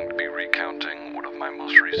 I'm going to be recounting one of my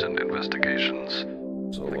most recent investigations.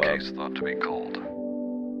 The case thought to be cold.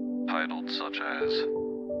 Titled such as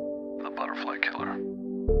The Butterfly Killer.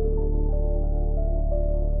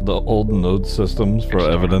 The old node systems for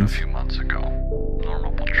evidence. A few months ago,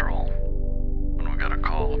 normal patrol, when we got a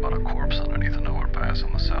call about a corpse underneath an overpass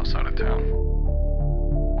on the south side of town.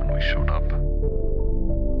 When we showed up,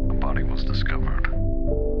 a body was discovered.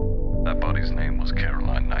 That body's name was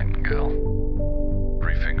Caroline Nightingale.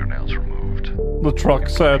 3 fingernails removed. The truck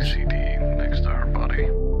said. CD next to her body,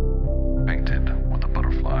 painted with a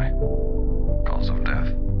butterfly. Cause of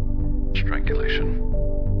death, strangulation.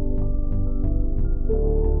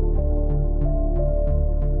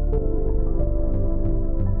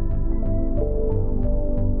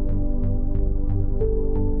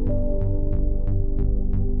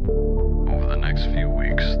 Over the next few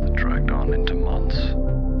weeks that dragged on into months,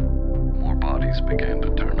 more bodies began to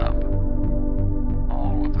turn up,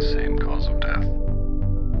 all with the same cause of death,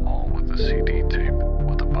 all with the CD tape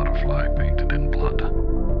with a butterfly painted in blood.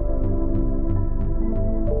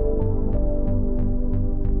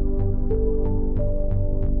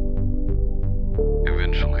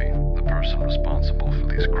 Eventually, the person responsible for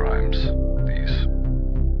these crimes, these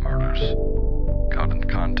murders, got in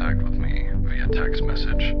contact with me via text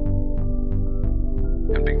message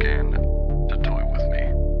and began to toy with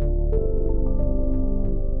me.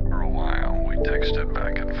 For a while, we texted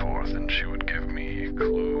back and forth, and she would give me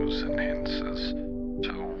clues and hints as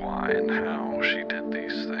to why and how she did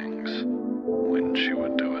these things, when she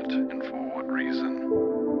would do it, and for what reason.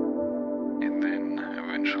 And then,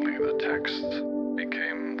 eventually, the texts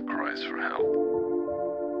became cries for help.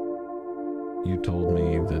 You told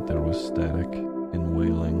me that there was static and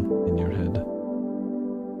wailing in your head.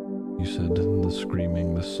 You said the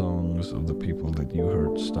screaming, the songs of the people that you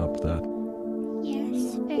heard stopped that.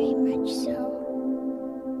 Yes, very much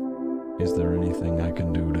so. Is there anything I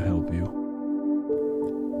can do to help you?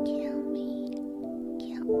 Kill me.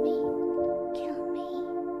 Kill me. Kill me.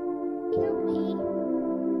 Kill me.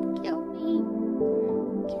 Kill me.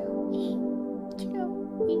 Kill me. Kill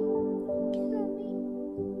me. Kill me.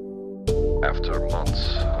 After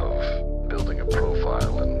months of building a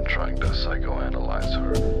profile and trying to psychoanalyze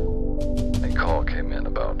her, a call came in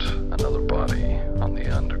about another body on the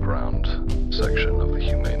underground section of the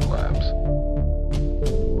Humane Labs.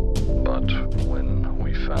 But when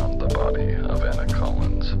we found the body of Anna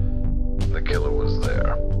Collins, the killer was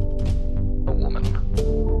there. A woman,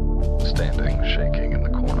 standing, shaking in the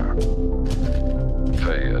corner.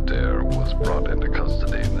 Faye Adair was brought into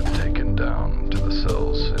custody and then taken down to the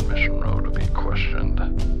cells in Mission Row to be questioned.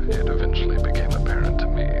 It eventually became apparent to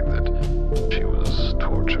me that she was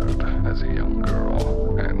tortured as a young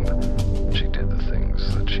girl, and she did the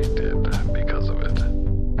things that she did because of it.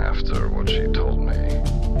 After what she told me,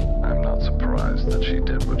 I'm not surprised that she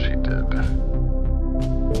did what she did.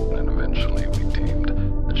 And eventually we deemed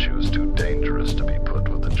that she was too dangerous to be put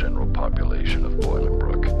with the general population of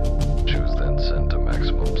Bolingbrook. She was then sent to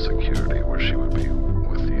maximum security where she would be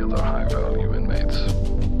with the other high-value inmates.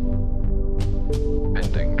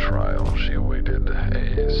 Pending trial, she awaited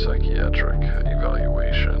a psychiatric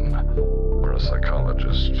evaluation where a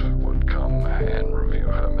psychologist would come and review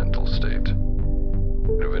her mental state.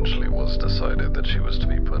 It eventually was decided that she was to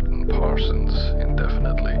be put in Parsons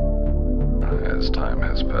indefinitely. As time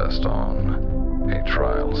has passed on, a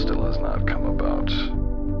trial still has not come about,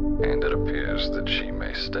 and it appears that she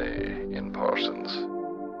may stay in Parsons.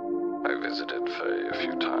 I visited Faye a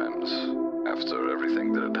few times. After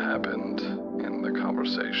everything that had happened and the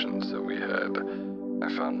conversations that we had, I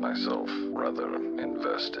found myself rather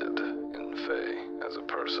invested in Faye as a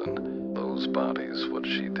person. Those bodies, what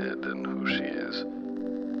she did and who she is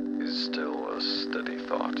still a steady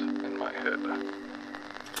thought in my head.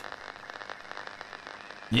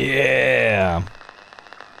 Yeah.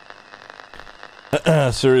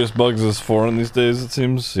 Serious Bugs is foreign these days, it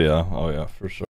seems. Yeah. Oh yeah, for sure.